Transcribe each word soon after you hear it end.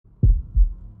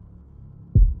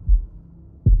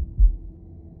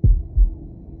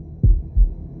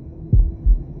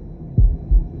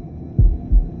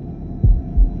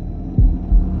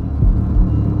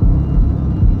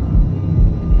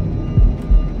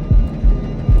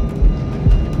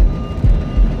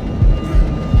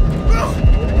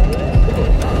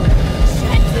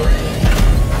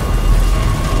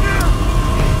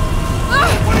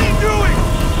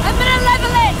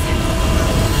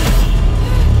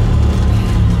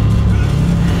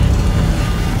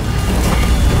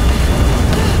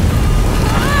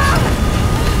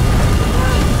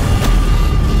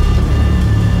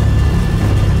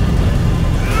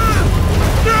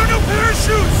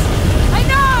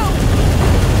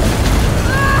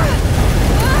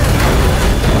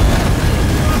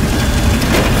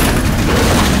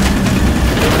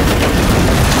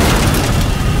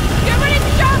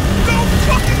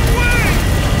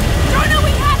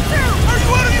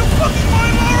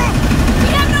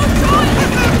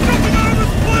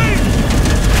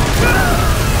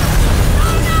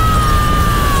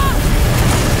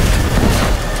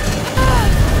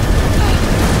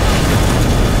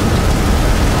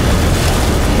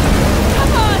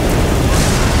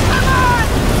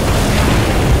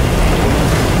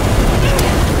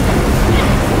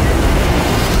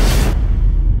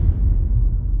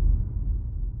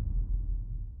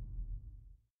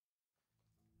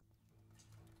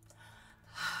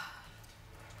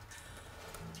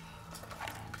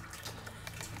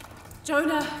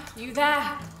Jonah, you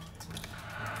there?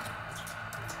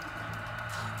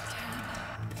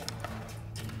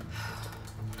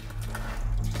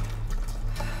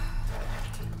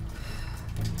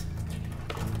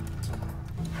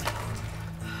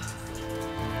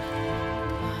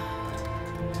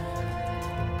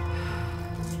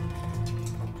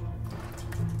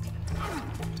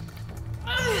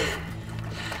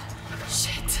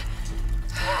 Shit.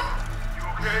 You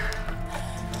okay?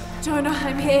 Jonah,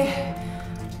 I'm here.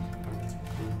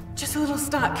 Just a little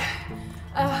stuck.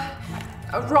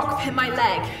 A rock hit my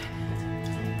leg.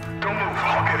 Don't move,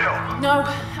 I'll get help. No,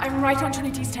 I'm right on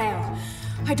Trinity's tail.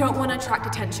 I don't want to attract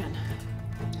attention.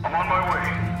 I'm on my way.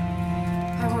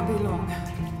 I won't be long.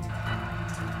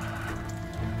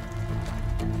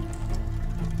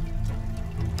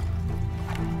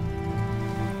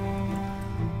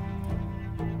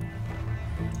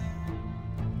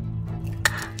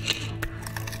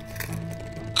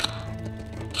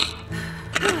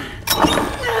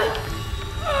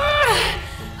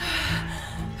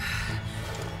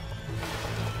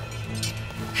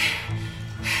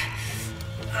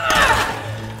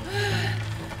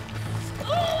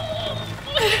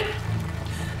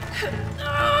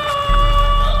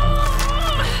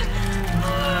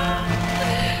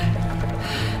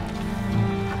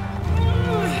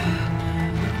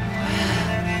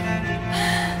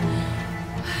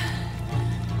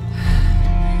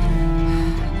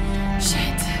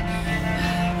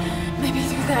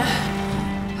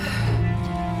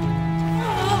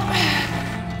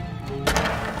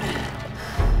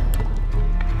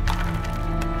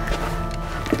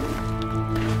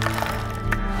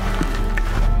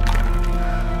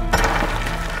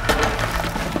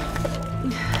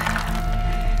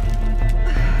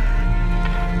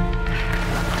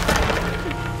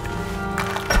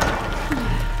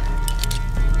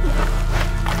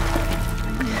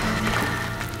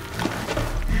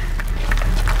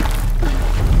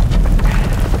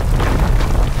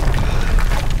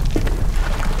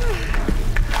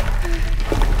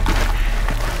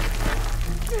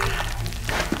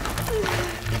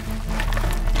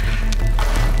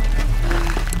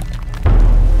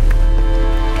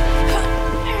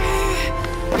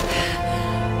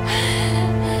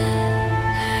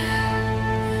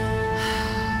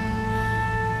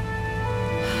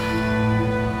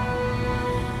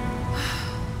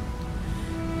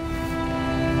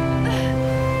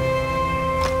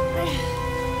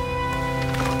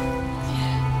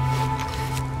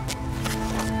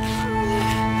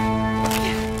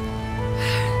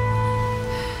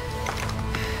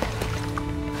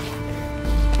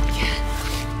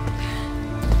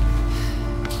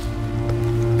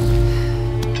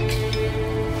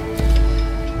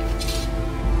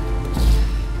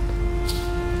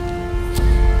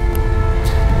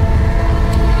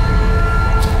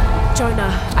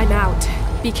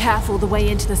 Be careful, the way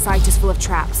into the site is full of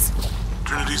traps.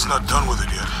 Trinity's not done with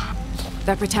it yet.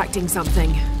 They're protecting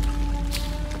something.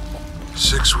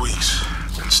 6 weeks,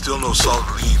 and still no solid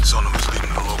leads on who's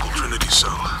leading the local Trinity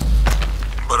cell.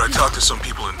 But I talked to some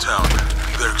people in town,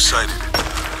 and they're excited.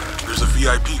 There's a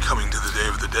VIP coming to the Day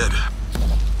of the Dead.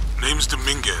 Name's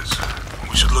Dominguez.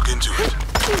 We should look into it.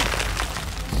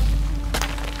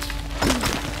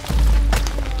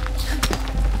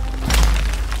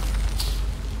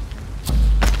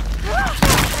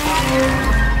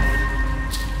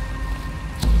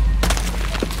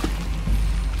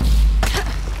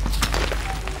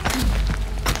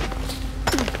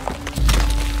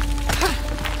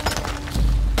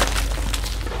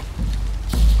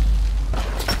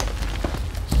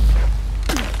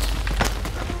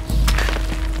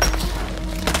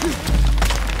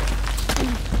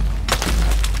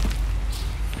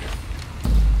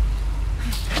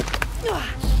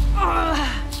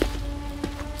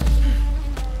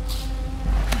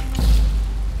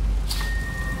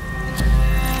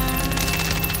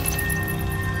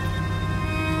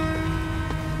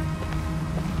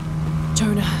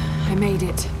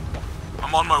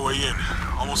 I'm on my way in.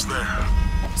 Almost there.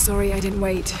 Sorry I didn't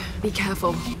wait. Be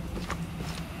careful.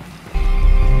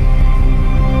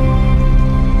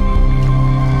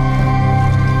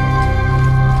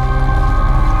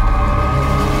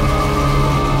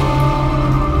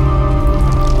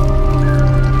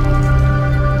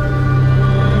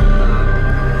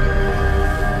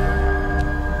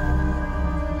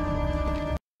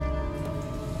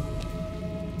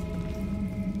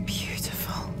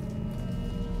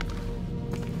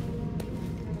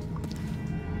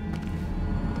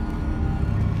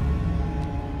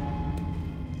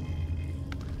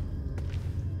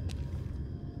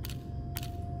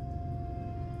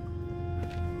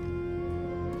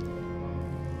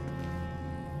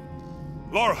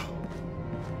 Lara!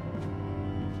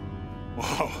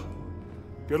 Wow.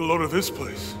 Get a load of this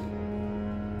place.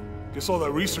 Guess all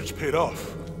that research paid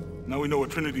off. Now we know what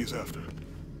Trinity's after.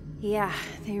 Yeah,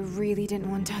 they really didn't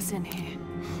want us in here.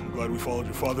 I'm glad we followed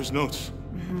your father's notes.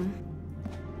 Mm-hmm.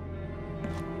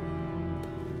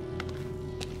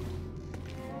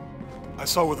 I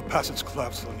saw where the passage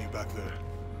collapsed on you back there.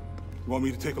 You want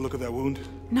me to take a look at that wound?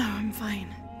 No, I'm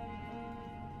fine.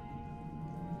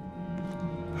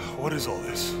 What is all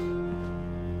this?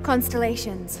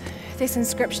 Constellations. This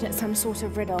inscription is some sort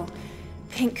of riddle.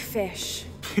 Pink fish.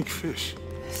 Pink fish?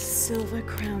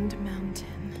 Silver-crowned mountain.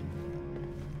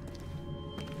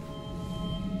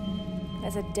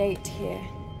 There's a date here.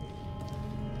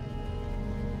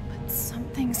 But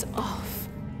something's off.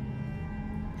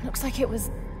 It looks like it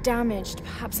was damaged,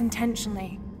 perhaps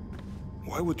intentionally.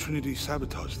 Why would Trinity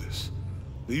sabotage this?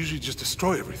 They usually just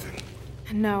destroy everything.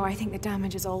 No, I think the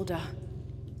damage is older.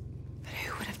 But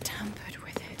who would have tampered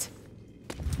with it?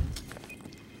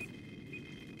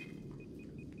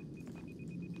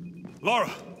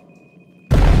 Lara!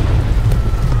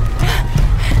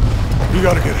 We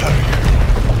gotta get out of here.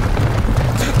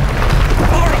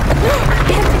 Lara! I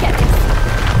have to get this.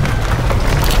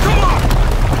 Come on!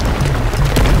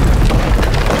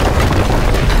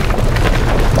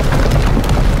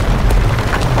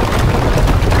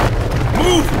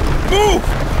 Move! Move!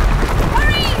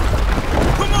 Hurry!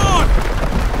 Come on!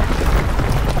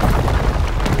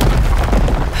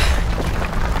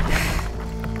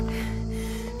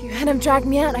 If you hadn't dragged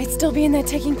me out, I'd still be in there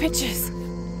taking pictures.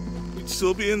 We'd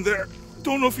still be in there.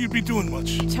 Don't know if you'd be doing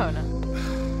much. Jonah.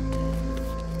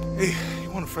 Hey, you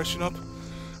want to freshen up?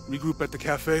 Regroup at the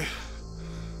cafe?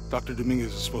 Dr.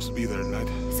 Dominguez is supposed to be there tonight.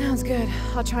 Sounds good.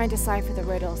 I'll try and decipher the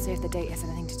riddle, see if the date has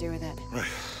anything to do with it.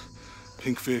 Right.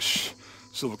 Pink fish,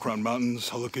 Silver Crown Mountains,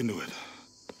 I'll look into it.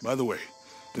 By the way,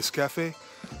 this cafe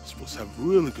is supposed to have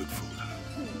really good food.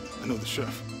 I know the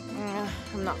chef.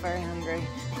 I'm not very hungry.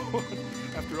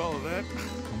 After all of that,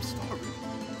 I'm starving.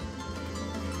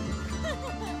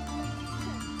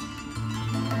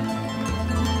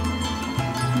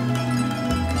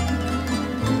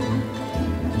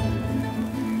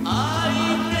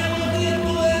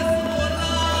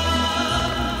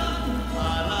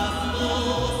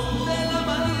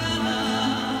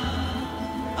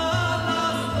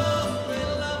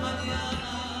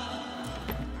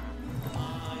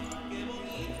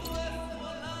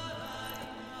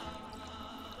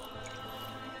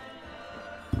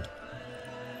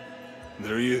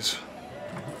 There he is.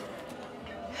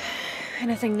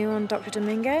 Anything new on Dr.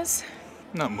 Dominguez?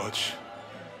 Not much.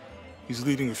 He's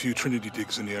leading a few Trinity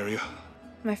digs in the area.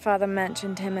 My father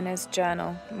mentioned him in his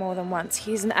journal more than once.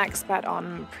 He's an expert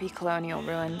on pre-colonial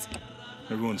ruins.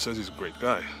 Everyone says he's a great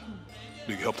guy.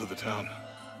 Big help to the town.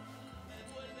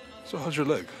 So how's your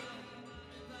leg?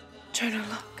 Jonah,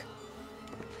 look.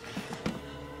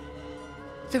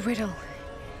 The riddle.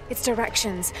 Its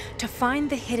directions. To find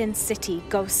the hidden city,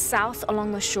 go south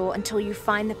along the shore until you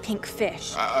find the pink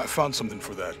fish. I found something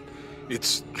for that.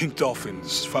 It's pink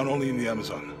dolphins, found only in the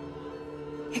Amazon.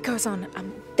 It goes on.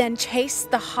 Then chase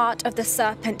the heart of the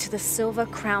serpent to the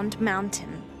silver-crowned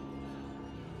mountain.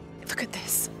 Look at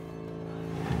this.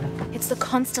 It's the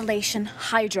constellation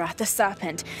Hydra, the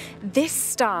serpent. This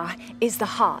star is the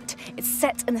heart. It's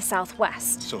set in the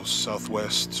southwest. So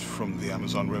southwest from the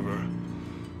Amazon River.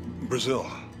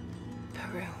 Brazil.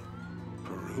 Peru.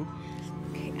 Peru?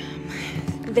 Okay,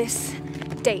 this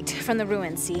date from the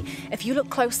ruins, see? If you look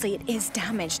closely, it is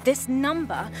damaged. This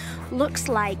number looks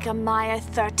like a Maya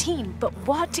 13, but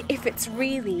what if it's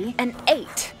really an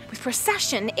 8? With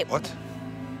precession, it... What?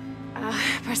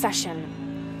 Precession.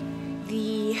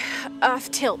 The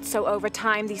Earth tilts, so over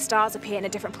time, these stars appear in a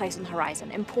different place on the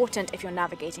horizon. Important if you're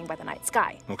navigating by the night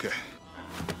sky. Okay.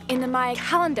 In the Maya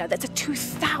calendar, that's a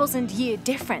 2,000-year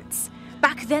difference.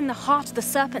 Back then, the heart of the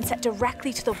serpent set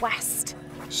directly to the west.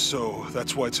 So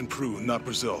that's why it's in Peru, not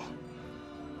Brazil.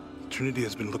 Trinity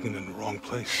has been looking in the wrong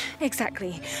place.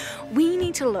 Exactly. We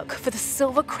need to look for the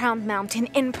silver-crowned mountain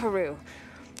in Peru.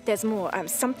 There's more.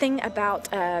 Something about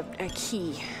a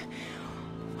key.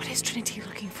 What is Trinity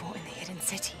looking for in the hidden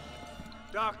city?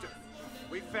 Doctor,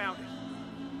 we found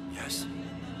it. Yes.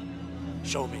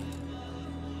 Show me.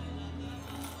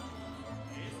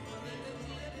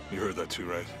 You heard that too,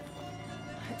 right?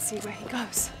 Let's see where he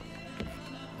goes.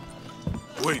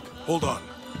 Wait, hold on.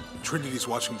 Trinity's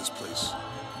watching this place.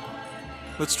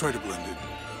 Let's try to blend in.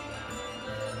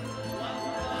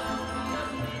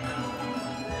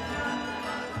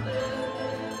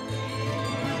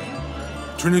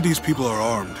 Trinity's people are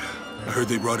armed. I heard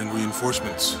they brought in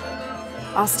reinforcements.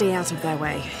 I'll stay out of their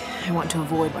way. I want to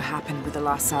avoid what happened with the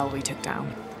last cell we took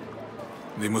down.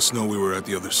 They must know we were at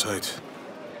the other site.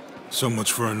 So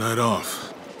much for a night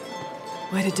off.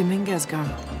 Where did Dominguez go?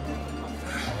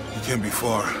 He can't be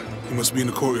far. He must be in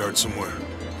the courtyard somewhere.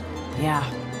 Yeah,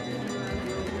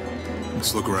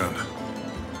 Let's look around.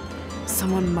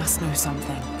 someone must know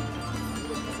something.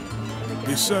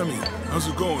 Hey, Sammy, how's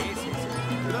it going?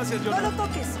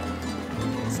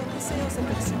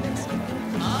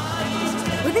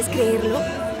 ¿Puedes creerlo?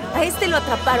 A este lo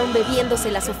atraparon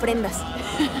bebiéndose las ofrendas.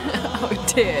 Oh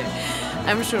dear.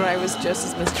 I'm sure I was just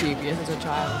as mischievous as a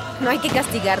child. No hay que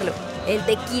castigarlo. El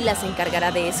tequila se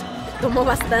encargará de eso. Tomó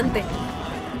bastante.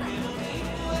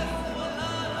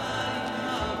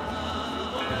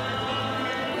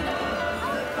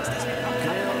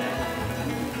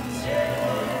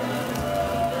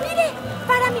 ¡Mire!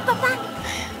 ¡Para mi papá!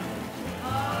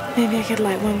 Maybe I could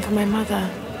light one for my mother.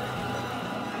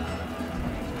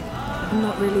 I'm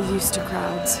not really used to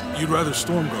crowds. You'd rather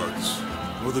storm guards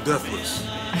or the Deathless?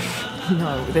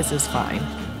 No, this is fine.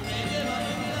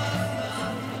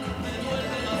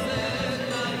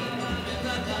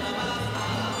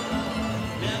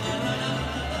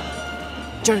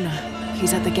 Jonah,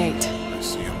 he's at the gate. I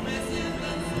see him.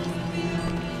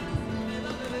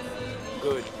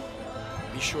 Good.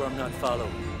 Be sure I'm not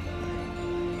followed.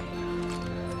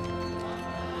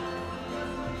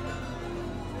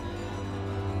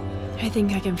 I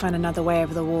think I can find another way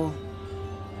over the wall.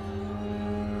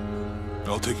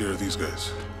 I'll take care of these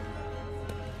guys.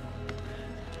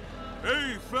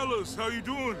 Hey, fellas, how you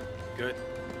doing? Good.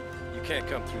 You can't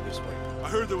come through this way. I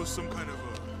heard there was some kind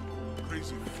of a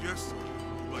crazy fiesta,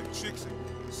 like chicks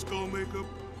and skull makeup.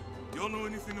 Y'all know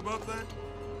anything about that?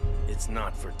 It's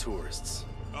not for tourists.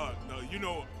 No, you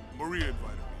know, Maria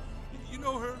invited me. You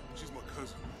know her? She's my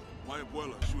cousin. My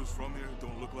abuela, she was from here,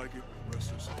 don't look like it,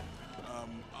 rest her soul.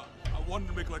 I wanted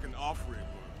to make like an offering.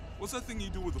 What's that thing you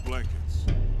do with the blankets?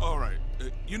 All right,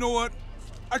 you know what?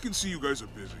 I can see you guys are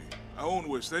busy. I won't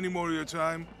waste any more of your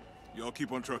time. Y'all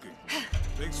keep on trucking.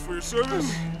 Thanks for your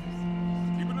service.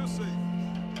 Keeping us safe.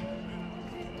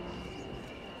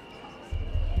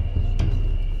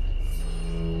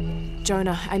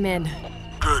 Jonah, I'm in.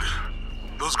 Good.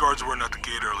 Those guards weren't at the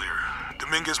gate earlier.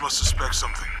 Dominguez must suspect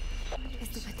something.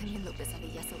 Estuve teniendo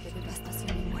pesadillas sobre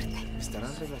devastación y muerte.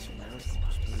 ¿Estarán relacionados?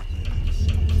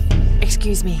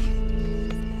 Excuse me.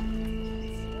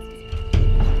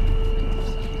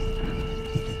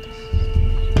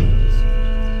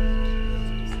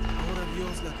 Ahora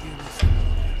Dios la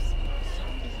tiene.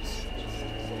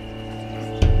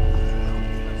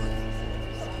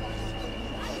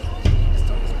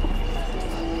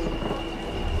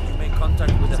 You make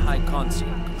contact with the High Consul.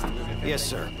 Yes,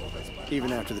 sir.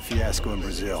 Even after the fiasco in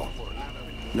Brazil.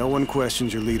 No one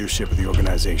questions your leadership of the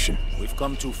organization. We've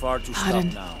come too far to stop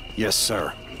Pardon? now. Yes,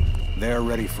 sir. They're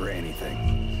ready for anything.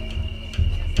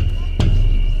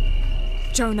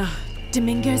 Jonah,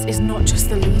 Dominguez is not just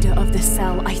the leader of the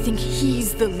cell. I think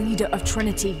he's the leader of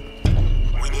Trinity.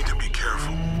 We need to be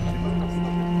careful.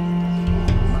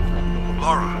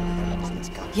 Laura,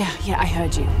 Yeah, I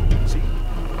heard you.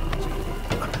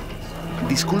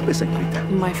 Disculpe, señorita.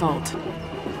 My fault.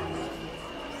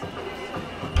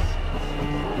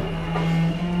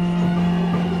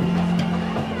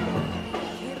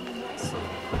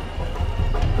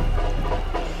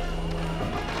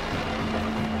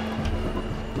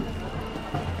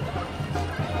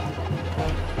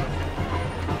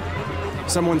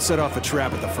 Someone set off a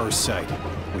trap at the first site.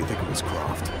 We think it was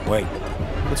Croft. Wait.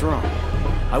 What's wrong?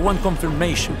 I want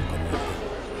confirmation, Commander.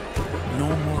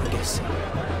 No more guessing.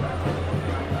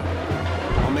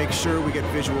 I'll make sure we get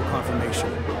visual confirmation.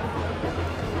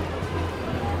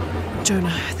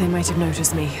 Jonah, they might have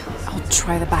noticed me. I'll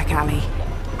try the back alley.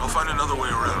 I'll find another way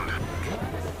around.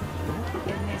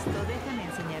 Ernesto, déjame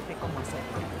enseñarte cómo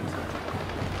hacerlo.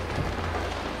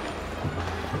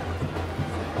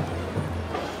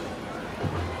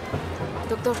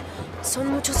 Doctor, son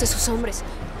muchos de sus hombres.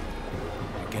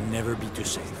 I can never be too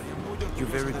safe. You're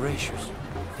very gracious.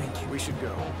 Thank you. We should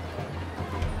go.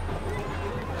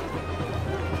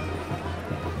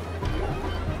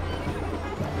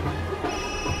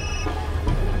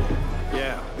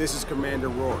 Yeah, this is Commander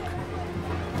Rourke.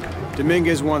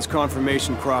 Dominguez wants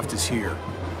confirmation Croft is here.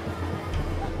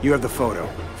 You have the photo.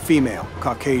 Female,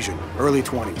 Caucasian, early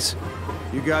 20s.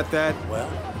 You got that? Well,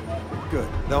 Good.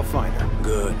 They'll find her.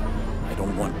 good. I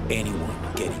don't want anyone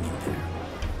getting in there.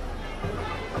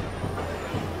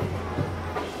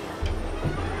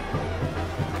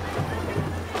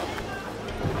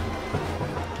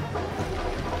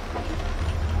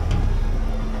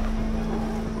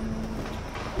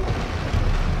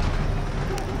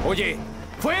 Oye,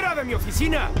 ¡Fuera de mi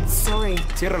oficina! Sorry.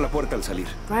 Cierra la puerta al salir.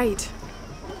 Right.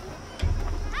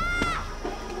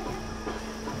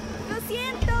 ¡Lo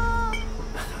siento!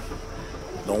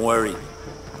 Don't worry.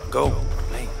 Go.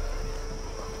 Play.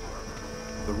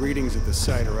 The readings at the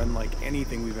site are unlike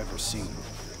anything we've ever seen.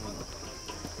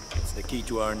 It's the key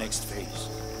to our next phase.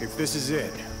 If this is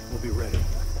it, we'll be ready.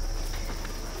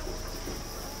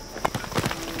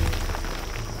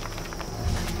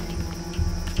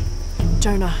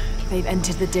 Jonah, they've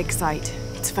entered the dig site.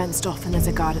 It's fenced off and there's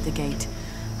a guard at the gate.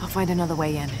 I'll find another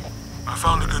way in. I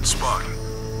found a good spot.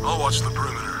 I'll watch the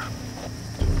perimeter.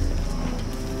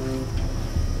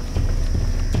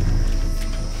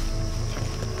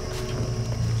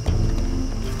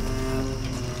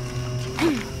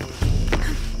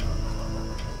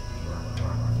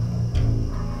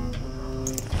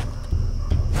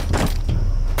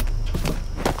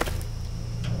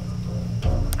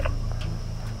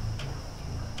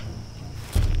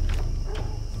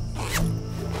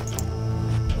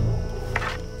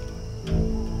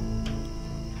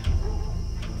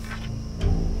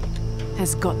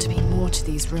 There's got to be more to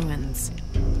these ruins.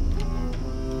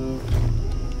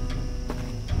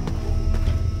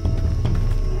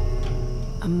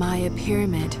 A Maya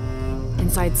pyramid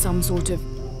inside some sort of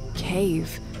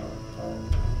cave.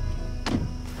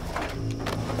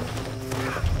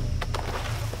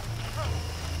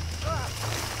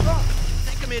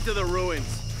 Take him into the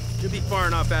ruins. You'll be far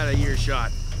enough out of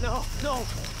earshot. No, no,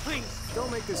 please.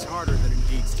 Don't make this harder than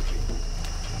it needs to be.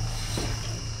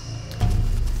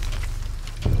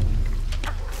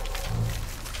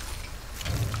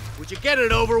 Would you get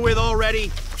it over with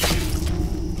already?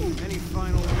 Any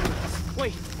final words?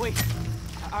 Wait.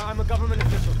 I'm a government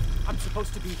official. I'm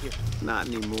supposed to be here. Not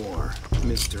anymore,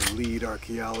 Mr. Lead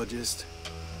Archaeologist.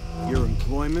 Your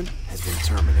employment has been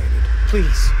terminated.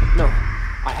 Please, no.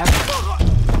 I have...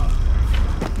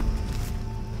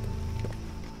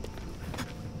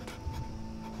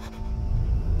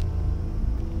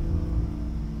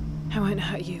 I won't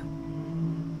hurt you.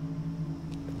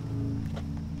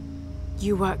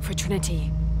 You work for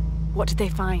Trinity. What did they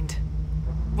find?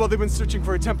 Well, they've been searching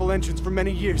for a temple entrance for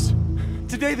many years.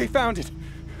 Today they found it.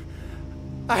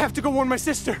 I have to go warn my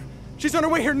sister. She's on her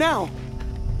way here now.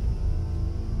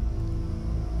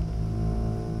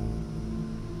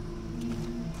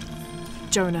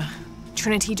 Jonah,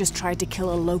 Trinity just tried to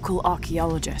kill a local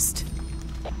archaeologist.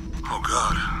 Oh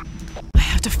God. I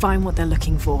have to find what they're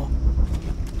looking for.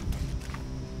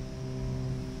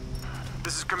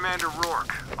 This is Commander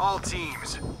Rourke. All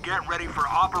teams, get ready for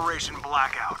Operation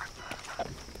Blackout.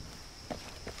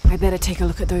 I better take a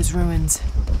look at those ruins.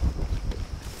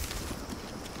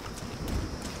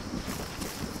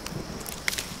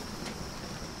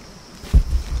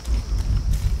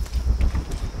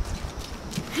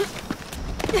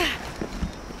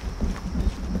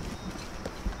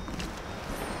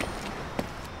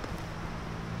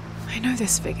 I know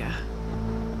this figure.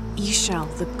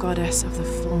 Ixchel, the goddess of the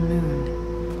full moon.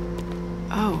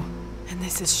 Oh, and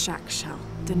this is Shakshel,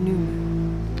 the new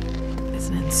moon. There's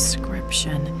an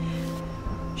inscription.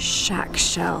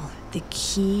 Shakshel, the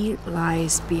key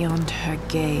lies beyond her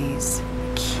gaze.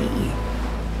 Key.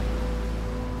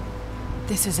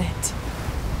 This is it.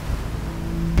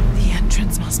 The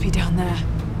entrance must be down there.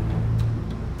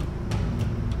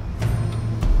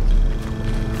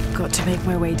 Got to make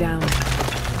my way down.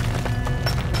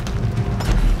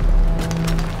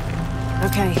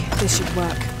 Okay, this should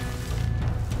work.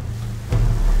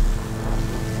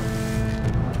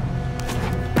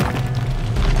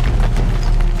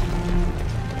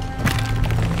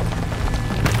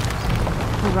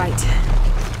 All right.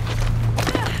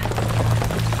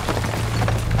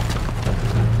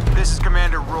 This is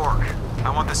Commander Rourke.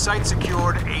 I want the site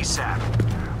secured ASAP.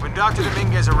 When Dr.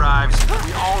 Dominguez arrives,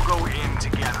 we all go in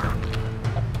together.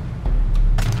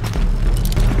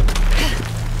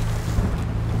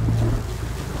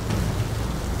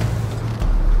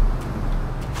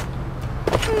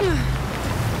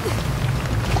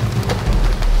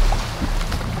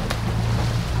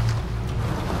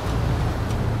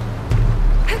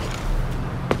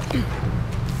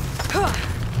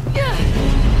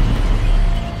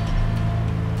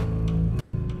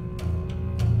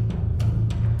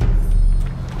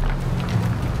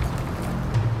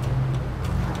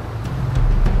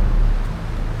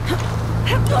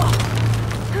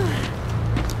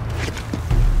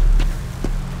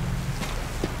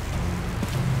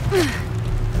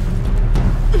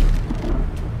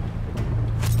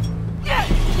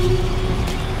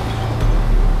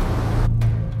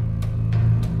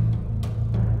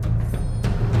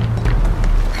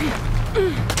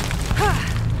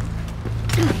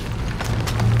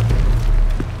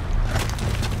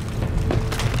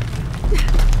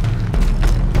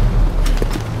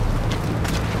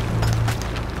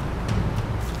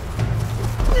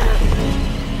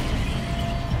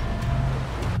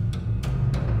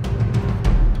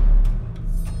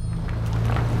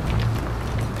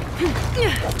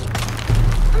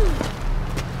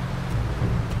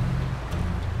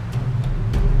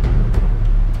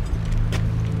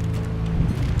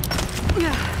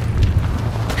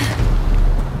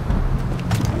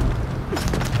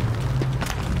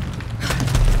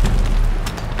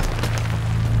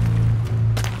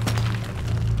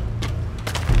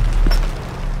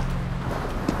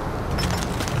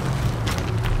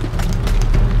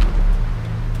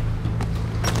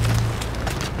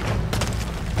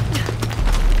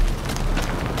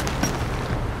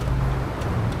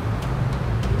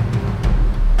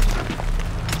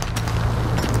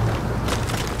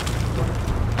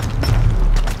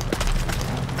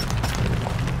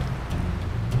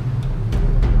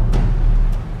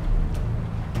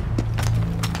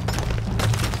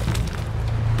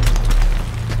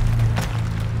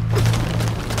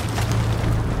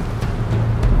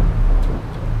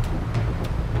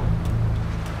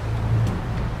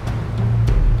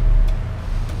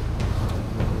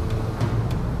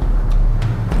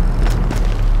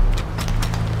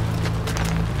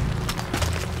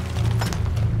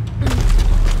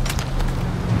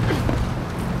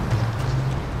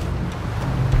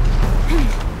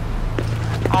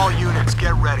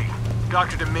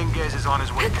 Dr. Dominguez is on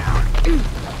his way down.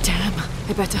 Damn,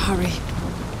 I better hurry.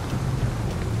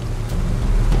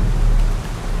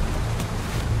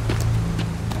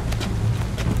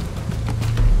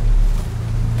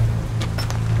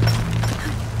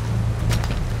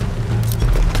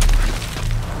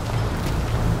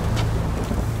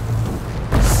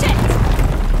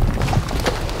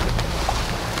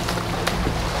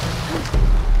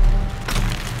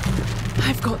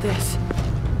 I've got this.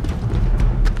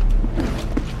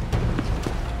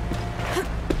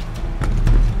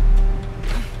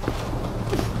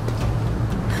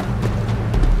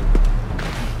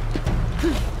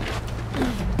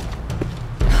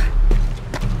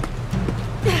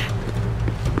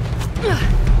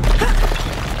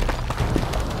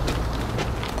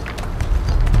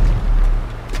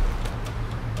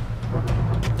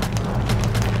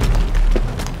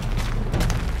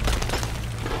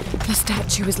 The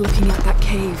statue is looking at that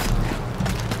cave.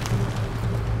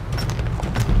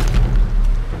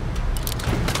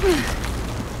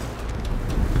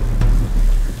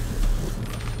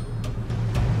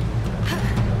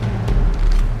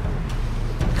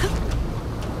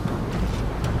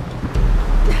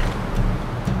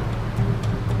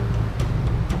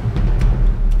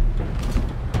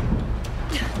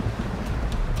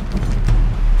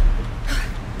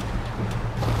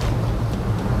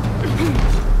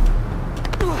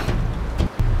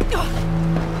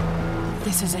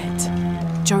 This is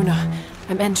it. Jonah,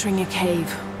 I'm entering a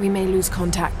cave. We may lose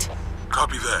contact.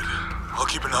 Copy that. I'll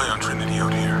keep an eye on Trinity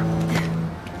out here.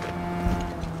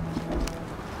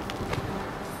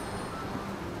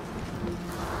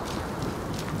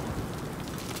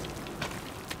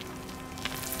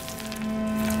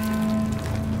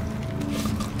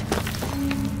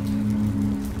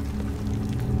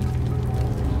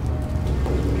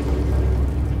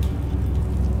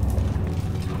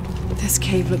 This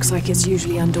cave looks like it's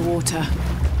usually underwater.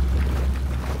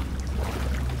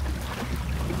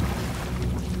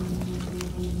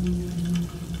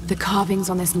 The carvings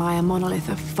on this Maya monolith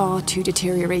are far too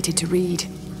deteriorated to read.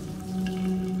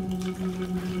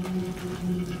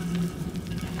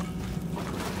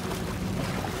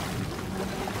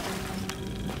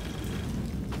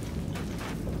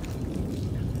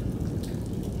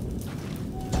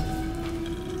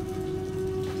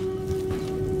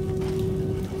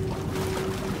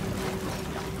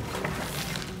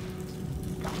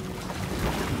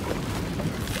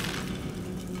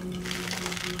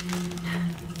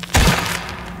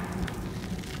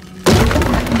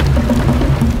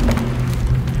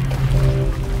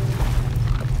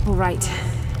 All right.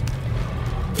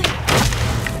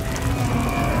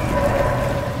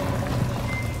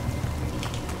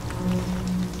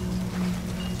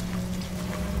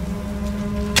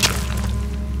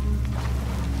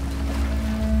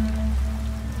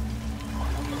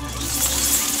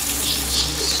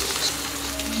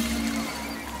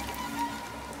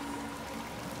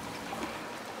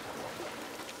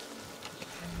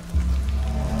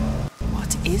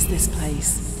 What is this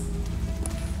place?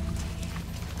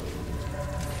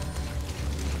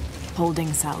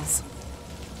 Holding cells.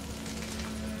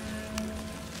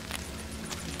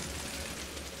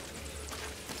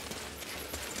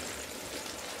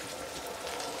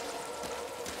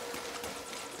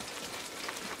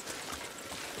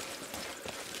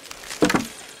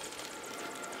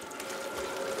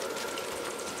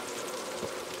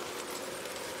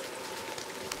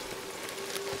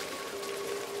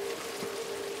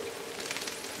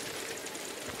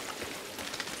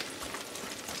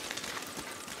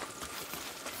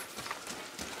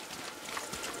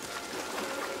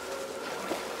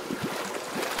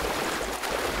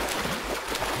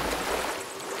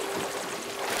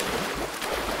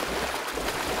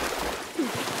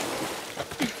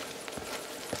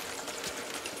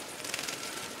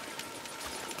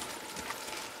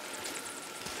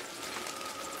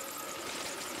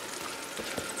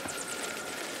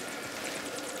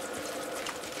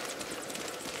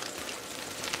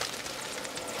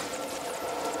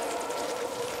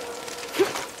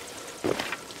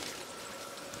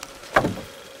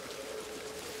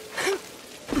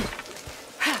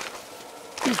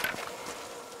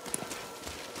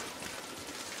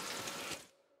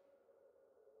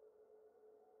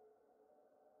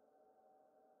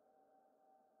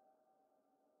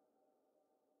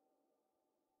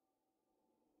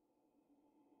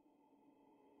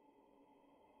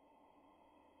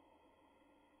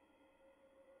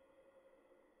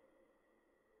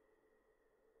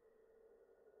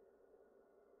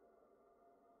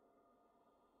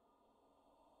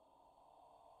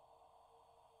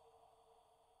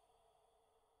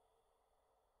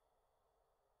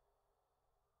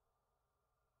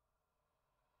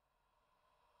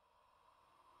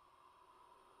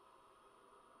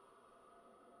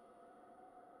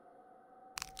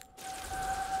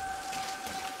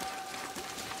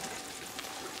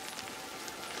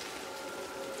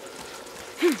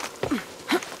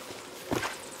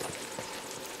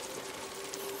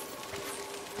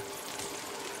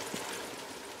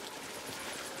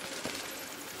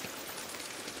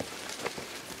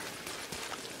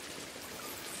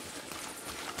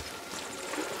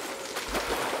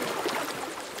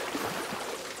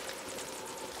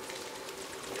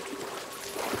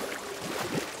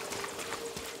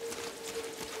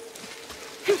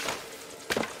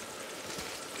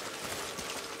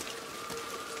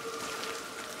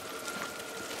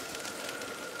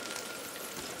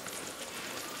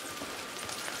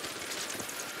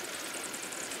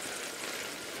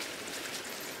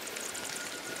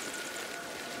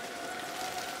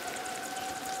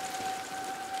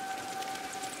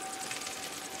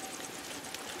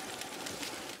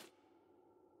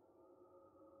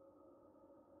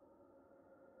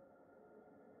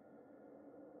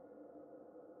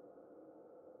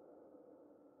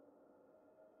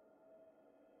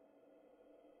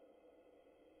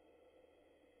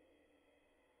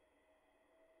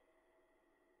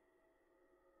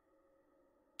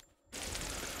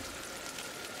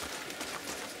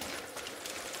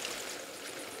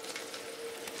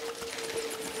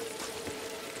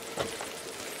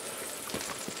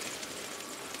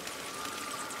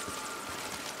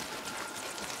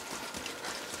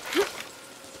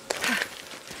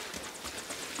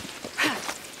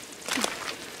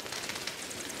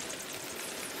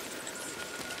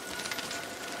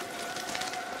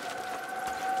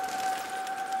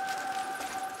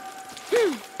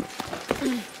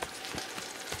 Mm.